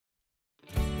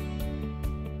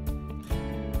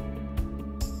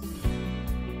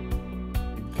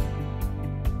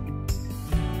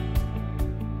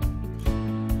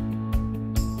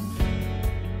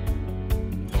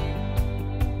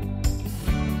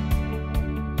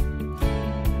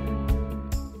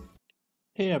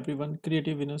Hey everyone,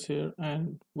 Creative Venus here,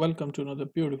 and welcome to another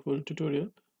beautiful tutorial.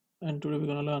 And today we're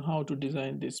going to learn how to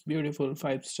design this beautiful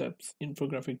 5 steps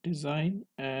infographic design.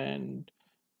 And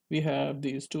we have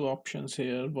these two options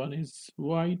here. One is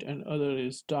white and other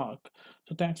is dark.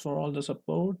 So thanks for all the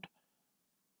support.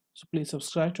 So please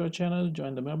subscribe to our channel,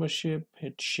 join the membership,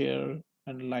 hit share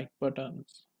and like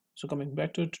buttons. So coming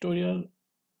back to the tutorial,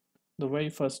 the very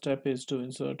first step is to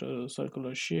insert a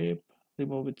circular shape,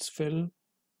 remove its fill,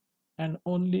 and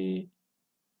only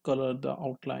color the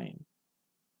outline.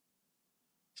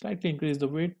 Slightly increase the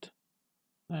width,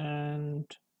 and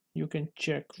you can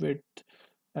check width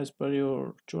as per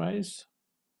your choice.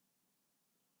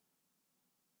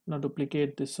 Now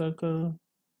duplicate the circle,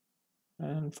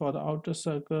 and for the outer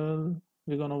circle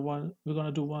we're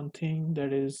gonna do one thing,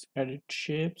 that is edit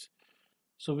shapes.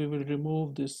 So we will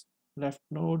remove this left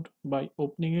node by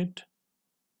opening it.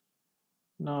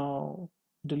 Now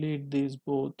delete these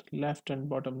both left and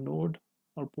bottom node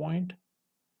or point,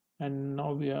 and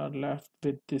now we are left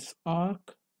with this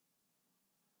arc.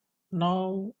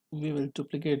 Now we will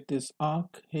duplicate this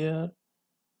arc here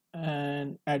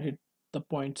and edit the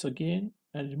points again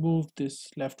and remove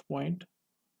this left point.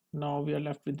 Now we are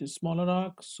left with this smaller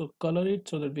arc, so color it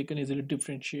so that we can easily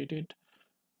differentiate it.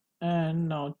 And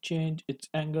now change its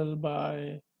angle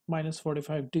by minus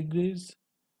 45 degrees.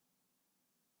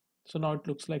 So now it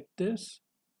looks like this.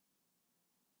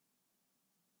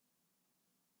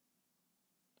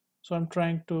 So I'm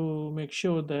trying to make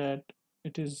sure that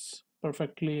it is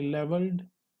perfectly leveled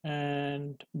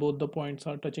and both the points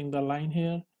are touching the line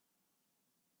here.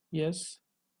 Yes,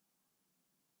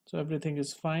 so everything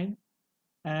is fine.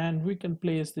 And we can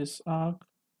place this arc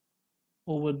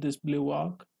over this blue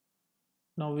arc.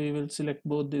 Now we will select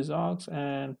both these arcs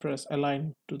and press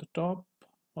align to the top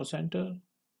or center.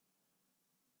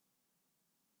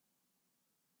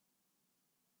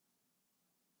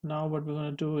 Now what we're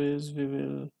going to do is we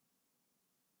will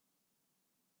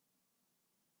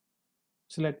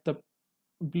select the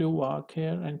blue arc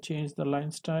here and change the line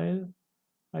style.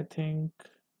 I think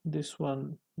this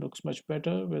one looks much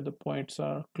better where the points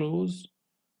are close.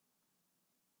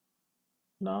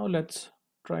 Now let's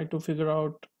try to figure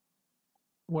out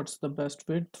what's the best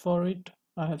width for it.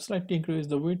 I have slightly increased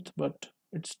the width, but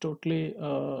it's totally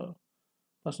a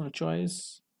personal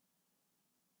choice.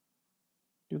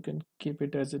 You can keep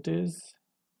it as it is.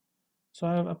 So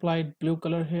I have applied blue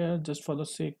color here just for the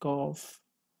sake of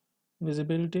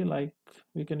visibility, like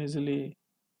we can easily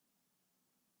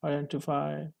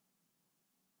identify.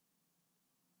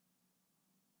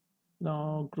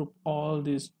 Now group all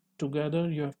these together.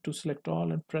 You have to select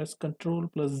all and press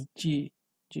Ctrl plus G.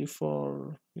 G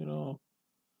for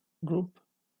group.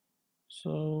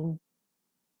 So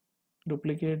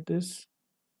duplicate this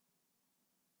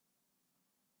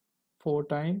 4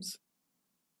 times,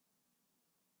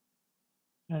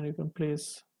 and you can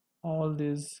place all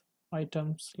these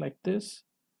items like this.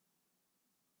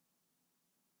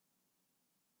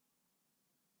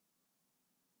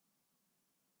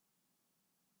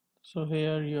 So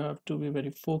here you have to be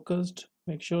very focused.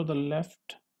 Make sure the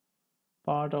left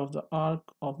part of the arc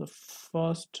of the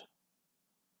first,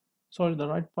 sorry, the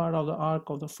right part of the arc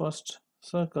of the first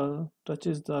circle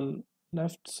touches the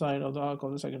left side of the arc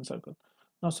of the second circle.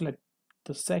 Now select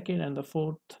the second and the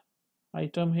fourth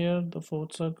item here, the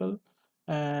fourth circle,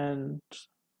 and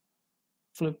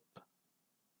flip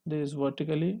this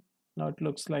vertically. Now it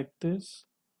looks like this,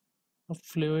 a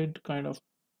fluid kind of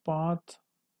path,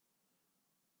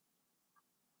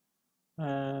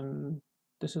 and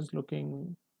this is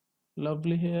looking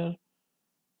lovely here.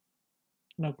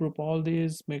 Now group all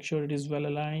these, make sure it is well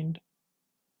aligned.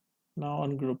 Now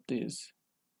ungroup these.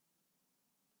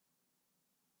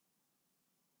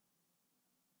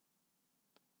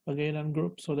 Again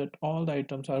ungroup so that all the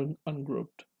items are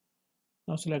ungrouped.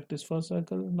 Now select this first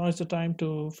circle. Now it's the time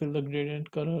to fill the gradient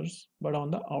colors, but on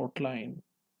the outline.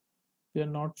 We are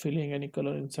not filling any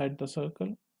color inside the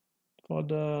circle. For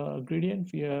the gradient,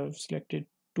 we have selected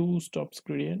two stops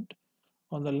gradient.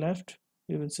 On the left,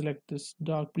 we will select this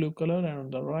dark blue color, and on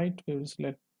the right, we will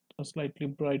select a slightly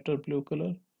brighter blue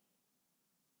color.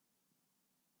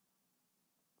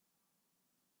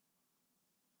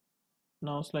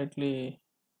 Now slightly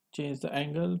change the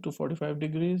angle to 45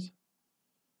 degrees.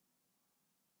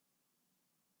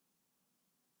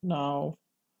 Now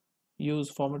use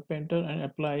Format Painter and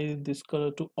apply this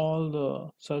color to all the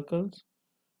circles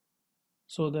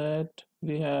so that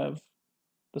we have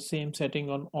the same setting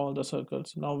on all the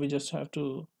circles. Now we just have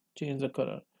to change the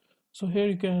color. So here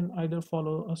you can either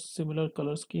follow a similar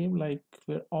color scheme like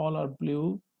where all are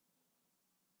blue,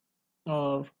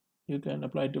 or you can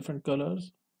apply different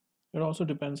colors. It also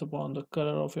depends upon the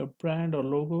color of your brand or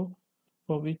logo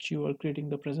for which you are creating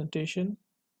the presentation.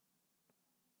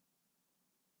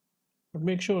 But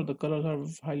make sure the colors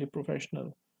are highly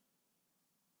professional.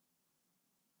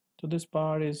 So this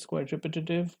part is quite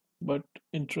repetitive but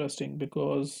interesting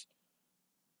because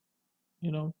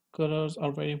colors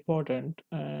are very important,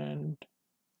 and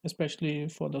especially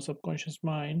for the subconscious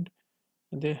mind,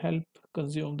 they help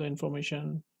consume the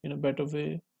information in a better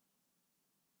way.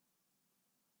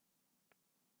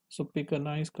 So pick a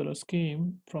nice color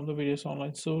scheme from the various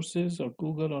online sources or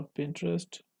Google or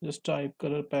Pinterest. Just type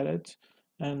color palettes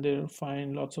and they'll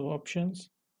find lots of options.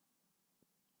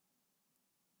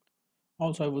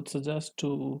 Also, I would suggest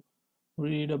to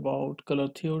read about color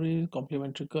theory,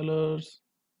 complementary colors,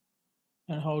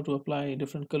 and how to apply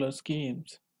different color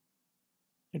schemes.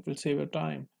 It will save your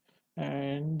time,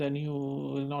 and then you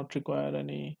will not require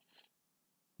any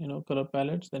color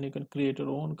palettes. Then you can create your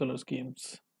own color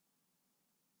schemes.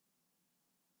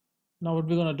 Now what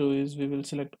we're going to do is we will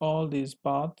select all these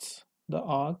paths, the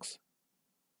arcs,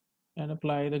 and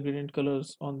apply the gradient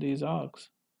colors on these arcs.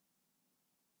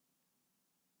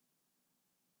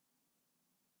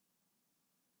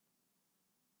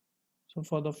 So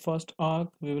for the first arc,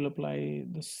 we will apply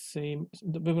the same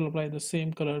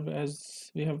color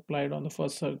as we have applied on the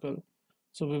first circle.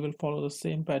 So we will follow the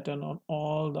same pattern on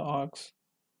all the arcs.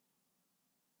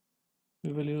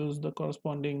 We will use the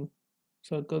corresponding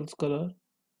circles color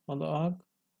on the arc.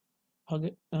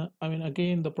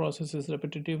 Again, the process is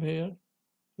repetitive here.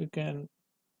 You can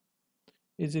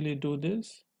easily do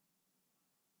this.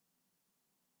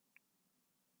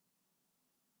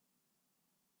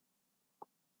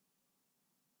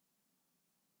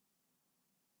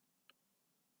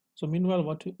 So meanwhile,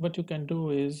 what you can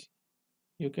do is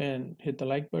you can hit the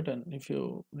like button if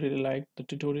you really like the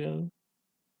tutorial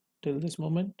till this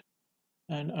moment.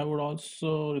 And I would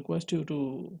also request you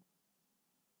to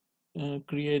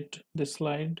create this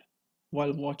slide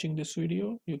while watching this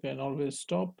video. You can always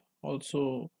stop.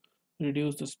 Also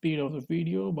reduce the speed of the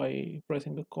video by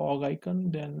pressing the cog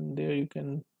icon. Then there you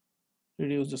can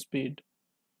reduce the speed.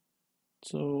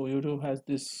 So YouTube has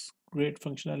this great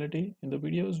functionality in the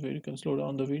videos where you can slow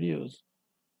down the videos.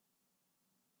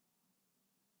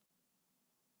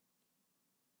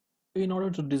 In order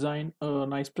to design a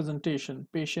nice presentation,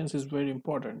 patience is very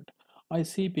important. I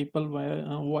see people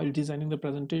while designing the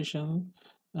presentation,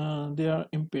 they are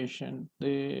impatient.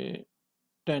 They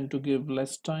tend to give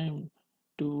less time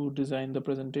to design the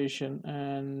presentation,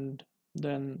 and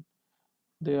then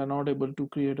they are not able to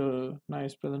create a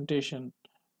nice presentation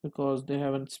because they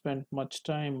haven't spent much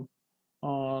time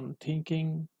on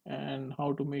thinking and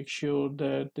how to make sure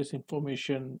that this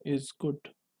information is good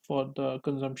for the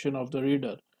consumption of the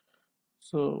reader.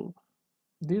 So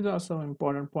these are some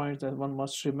important points that one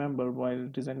must remember while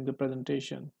designing the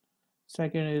presentation.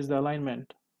 Second is the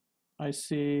alignment. I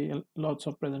see lots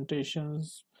of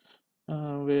presentations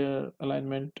where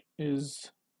alignment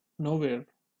is nowhere.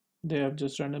 They have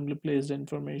just randomly placed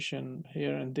information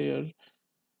here and there.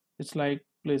 It's like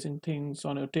placing things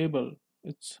on your table.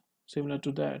 It's similar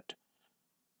to that.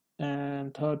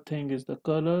 And third thing is the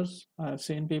colors. I've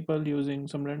seen people using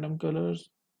some random colors.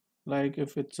 Like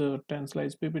if it's a 10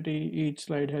 slides PPT, each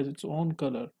slide has its own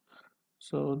color.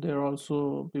 So there are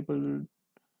also people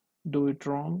do it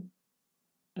wrong.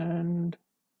 And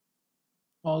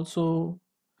also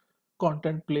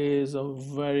content plays a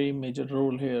very major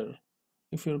role here.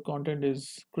 If your content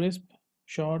is crisp,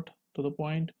 short, to the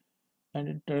point, and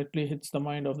it directly hits the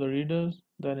mind of the readers,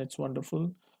 then it's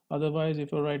wonderful. Otherwise,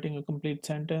 if you're writing a complete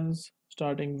sentence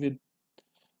starting with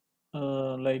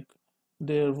like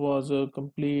there was a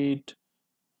complete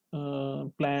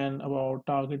plan about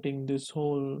targeting this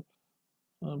whole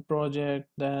project,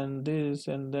 then this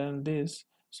and then this,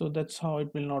 so that's how it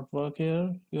will not work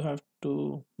here. You have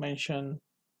to mention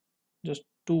just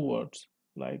two words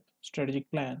like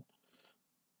strategic plan.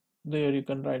 There you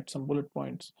can write some bullet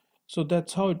points. So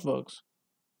that's how it works.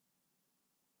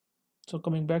 So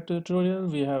coming back to the tutorial,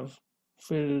 we have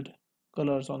filled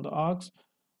colors on the arcs.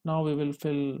 Now we will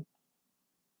fill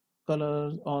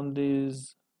colors on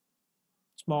these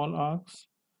small arcs,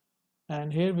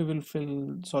 and here we will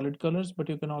fill solid colors, but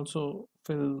you can also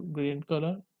fill gradient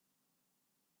color.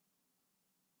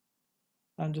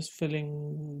 I'm just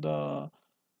filling the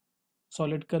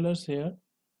solid colors here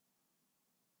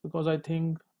because I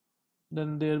think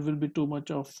then there will be too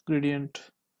much of gradient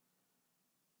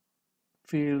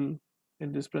feel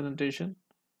in this presentation.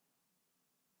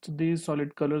 So these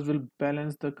solid colors will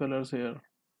balance the colors here.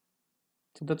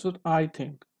 So that's what I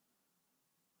think.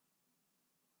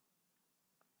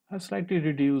 I'll slightly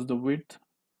reduce the width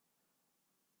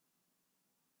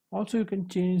Also, you can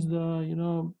change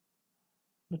the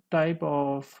type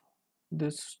of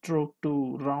this stroke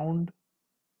to round.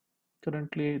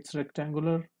 Currently it's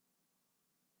rectangular.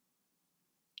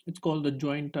 It's called the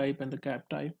joint type and the cap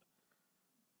type.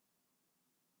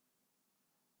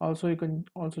 Also, you can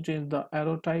also change the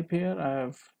arrow type here.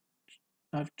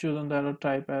 I've chosen the arrow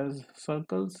type as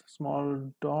circles,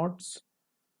 small dots.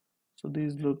 So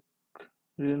these look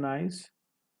really nice.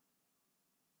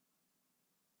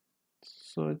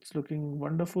 So it's looking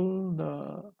wonderful.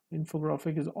 The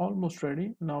infographic is almost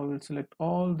ready. Now we'll select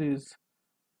all these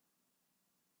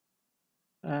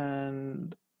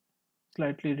and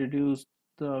slightly reduce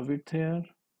the width here.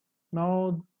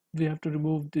 Now we have to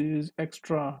remove these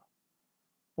extra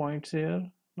points here.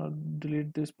 Now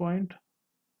delete this point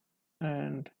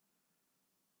and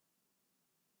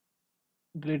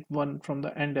delete one from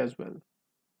the end as well.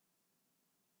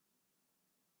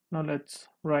 Now let's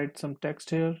write some text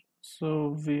here.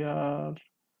 So we are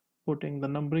putting the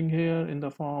numbering here in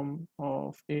the form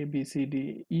of A, B, C,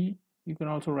 D, E. You can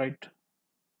also write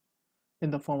in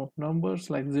the form of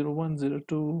numbers like 0, 1, 0,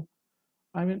 2.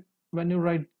 I mean, when you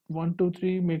write 1, 2,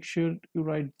 3, make sure you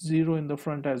write 0 in the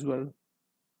front as well.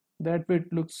 That way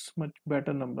it looks much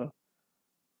better number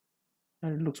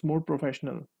and it looks more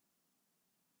professional.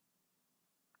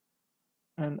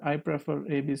 And I prefer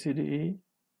A, B, C, D, E.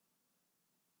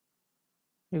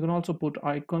 You can also put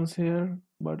icons here,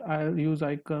 but I'll use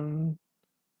icon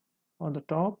on the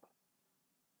top,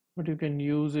 but you can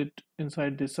use it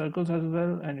inside the circles as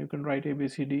well, and you can write A, B,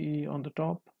 C, D, E on the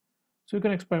top. So you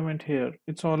can experiment here.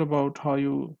 It's all about how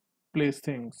you place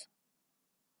things.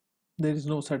 There is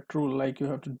no set rule like you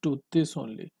have to do this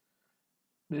only.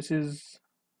 This is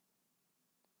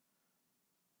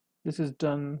this is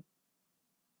done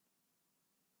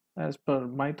as per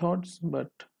my thoughts, but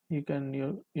you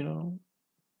can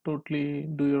totally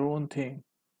do your own thing.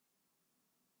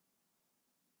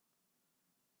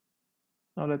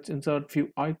 Now let's insert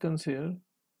few icons here.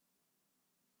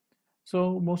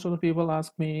 So most of the people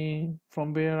ask me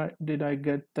from where did I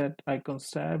get that icons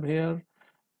tab here.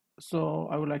 So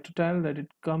I would like to tell that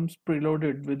it comes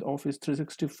preloaded with Office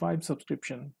 365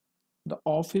 subscription. The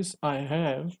Office I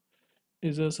have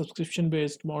is a subscription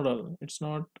based model. It's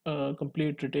not a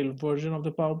complete retail version of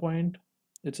the PowerPoint.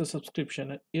 It's a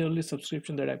subscription, an yearly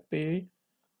subscription that I pay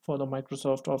for the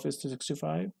Microsoft Office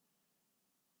 365.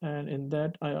 And in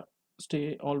that, I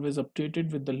stay always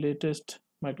updated with the latest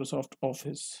Microsoft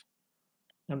Office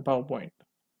and PowerPoint.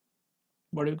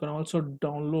 But you can also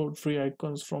download free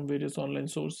icons from various online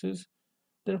sources.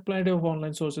 There are plenty of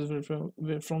online sources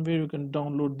from where you can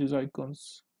download these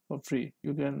icons for free.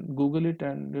 You can Google it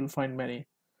and you'll find many.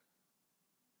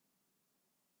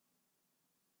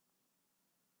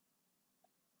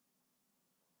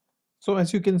 So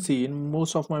as you can see in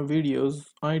most of my videos,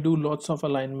 I do lots of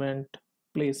alignment,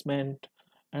 placement,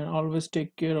 and always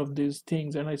take care of these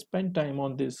things, and I spend time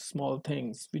on these small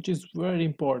things, which is very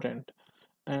important.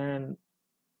 And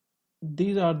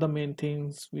these are the main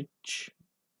things which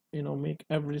make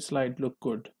every slide look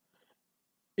good.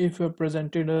 If you're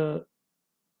presented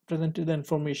the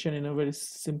information in a very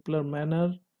simpler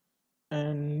manner,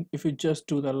 and if you just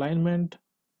do the alignment,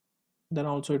 then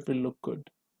also it will look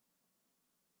good.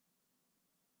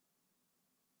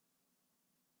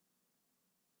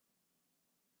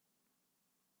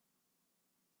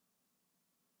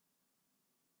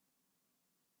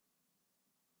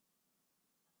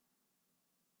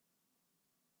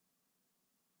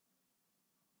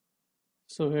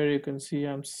 So here you can see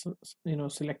I'm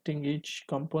selecting each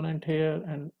component here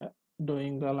and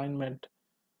doing the alignment.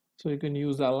 So you can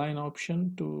use the align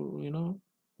option to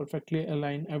perfectly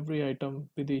align every item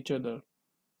with each other.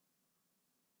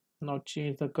 Now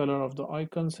change the color of the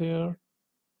icons here.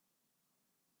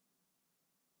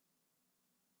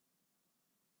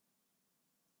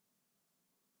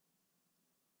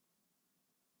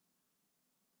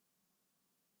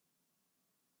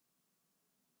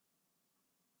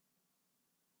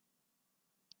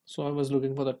 So I was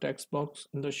looking for the text box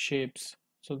in the shapes.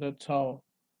 So that's how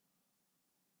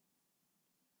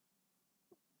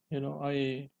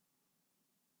I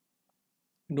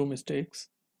do mistakes.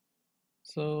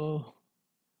 So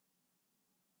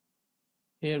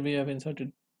here we have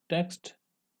inserted text.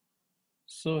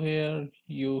 So here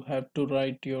you have to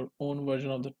write your own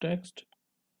version of the text,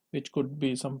 which could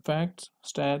be some facts,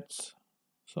 stats,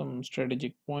 some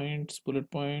strategic points, bullet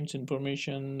points,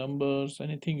 information, numbers,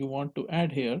 anything you want to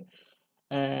add here.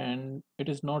 And it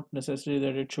is not necessary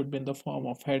that it should be in the form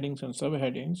of headings and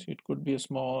subheadings. It could be a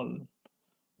small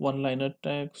one-liner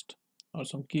text or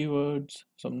some keywords,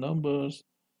 some numbers.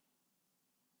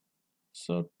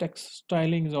 So text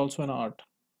styling is also an art.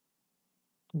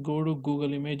 go to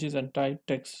Google Images and type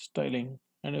text styling,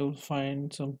 and you will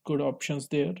find some good options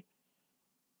there.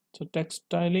 So text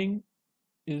styling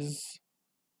is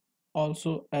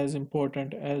also as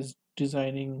important as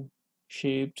designing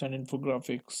shapes and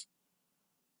infographics.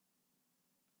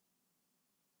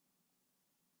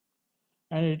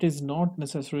 And it is not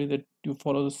necessary that you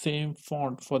follow the same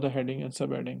font for the heading and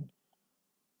subheading.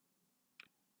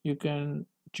 You can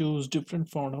choose different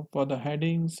font for the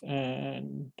headings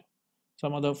and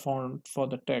some other font for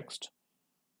the text.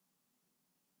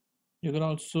 You can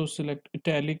also select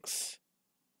italics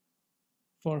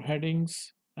for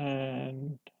headings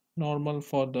and normal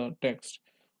for the text.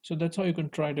 So that's how you can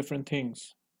try different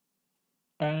things.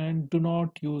 And do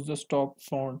not use the stock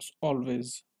fonts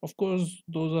always. Of course,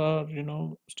 those are,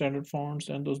 standard fonts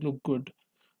and those look good,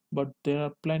 but there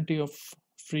are plenty of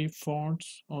free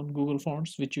fonts on Google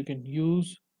Fonts which you can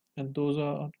use, and those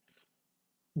are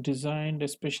designed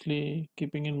especially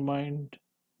keeping in mind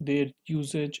their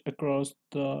usage across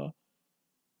the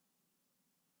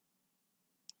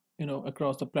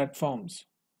across the platforms.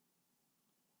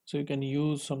 So you can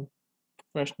use some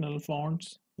professional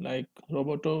fonts like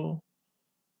Roboto,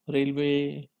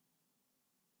 Railway,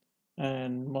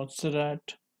 and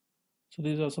Montserrat. So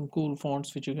these are some cool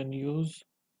fonts which you can use.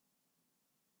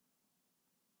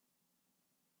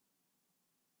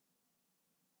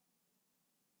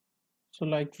 So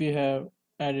like we have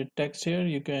added text here,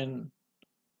 you can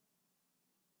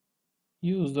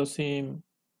use the same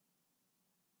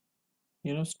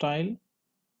style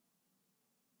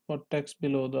for text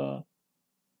below the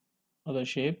other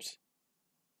shapes.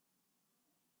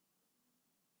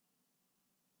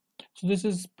 So this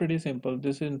is pretty simple.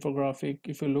 This infographic,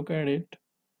 if you look at it,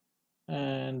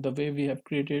 and the way we have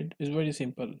created is very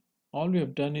simple. All we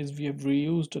have done is we have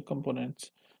reused the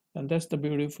components, and that's the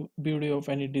beauty of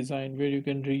any design where you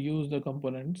can reuse the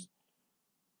components,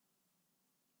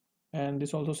 and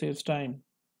this also saves time.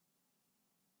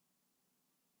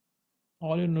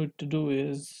 All you need to do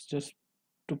is just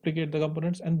duplicate the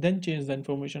components and then change the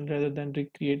information rather than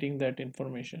recreating that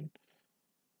information.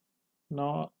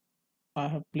 Now I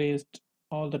have placed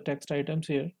all the text items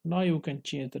here. Now you can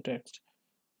change the text.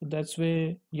 That's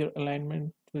way your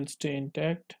alignment will stay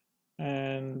intact,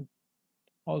 and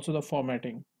also the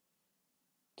formatting.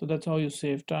 So that's how you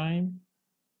save time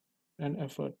and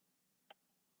effort.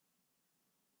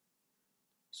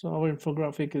 So our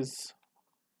infographic is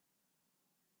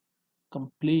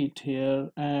complete here,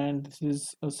 and this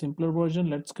is a simpler version.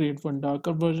 Let's create one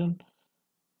darker version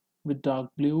with dark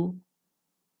blue.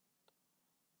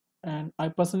 And I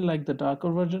personally like the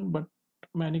darker version, but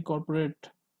many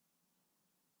corporate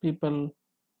people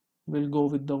will go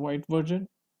with the white version,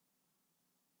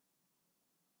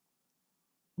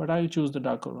 but I'll choose the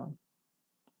darker one.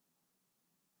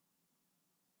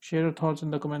 Share your thoughts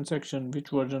in the comment section which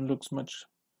version looks much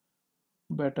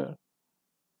better.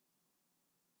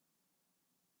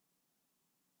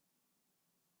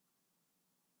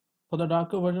 For the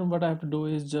darker version, what I have to do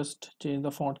is just change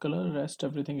the font color, rest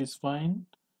everything is fine.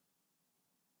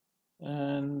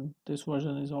 And this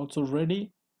version is also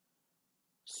ready.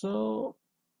 So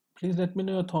please let me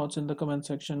know your thoughts in the comment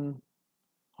section.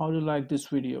 How do you like this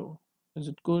video? Is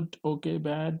it good, okay,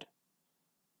 bad?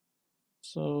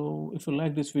 So if you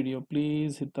like this video,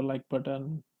 please hit the like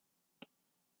button.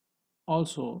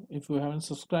 Also, if you haven't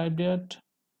subscribed yet,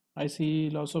 I see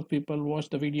lots of people watch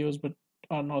the videos but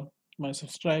are not my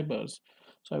subscribers.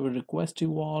 So I would request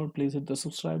you all, please hit the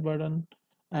subscribe button,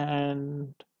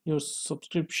 and your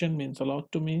subscription means a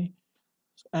lot to me.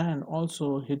 And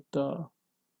also hit the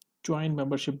join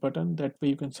membership button, that way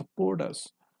you can support us.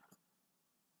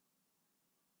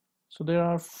 So there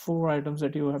are 4 items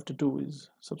that you have to do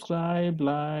is subscribe,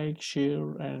 like,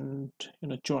 share, and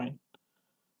join.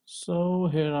 So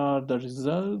here are the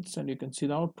results, and you can see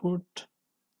the output,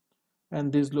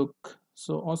 and these look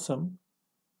so awesome,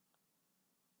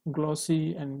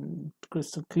 glossy and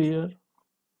crystal clear.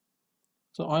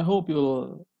 So I hope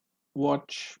you'll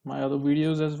watch my other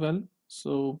videos as well.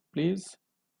 So please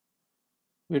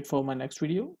wait for my next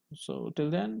video. So till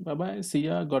then, bye bye, see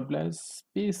ya, God bless,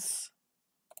 peace.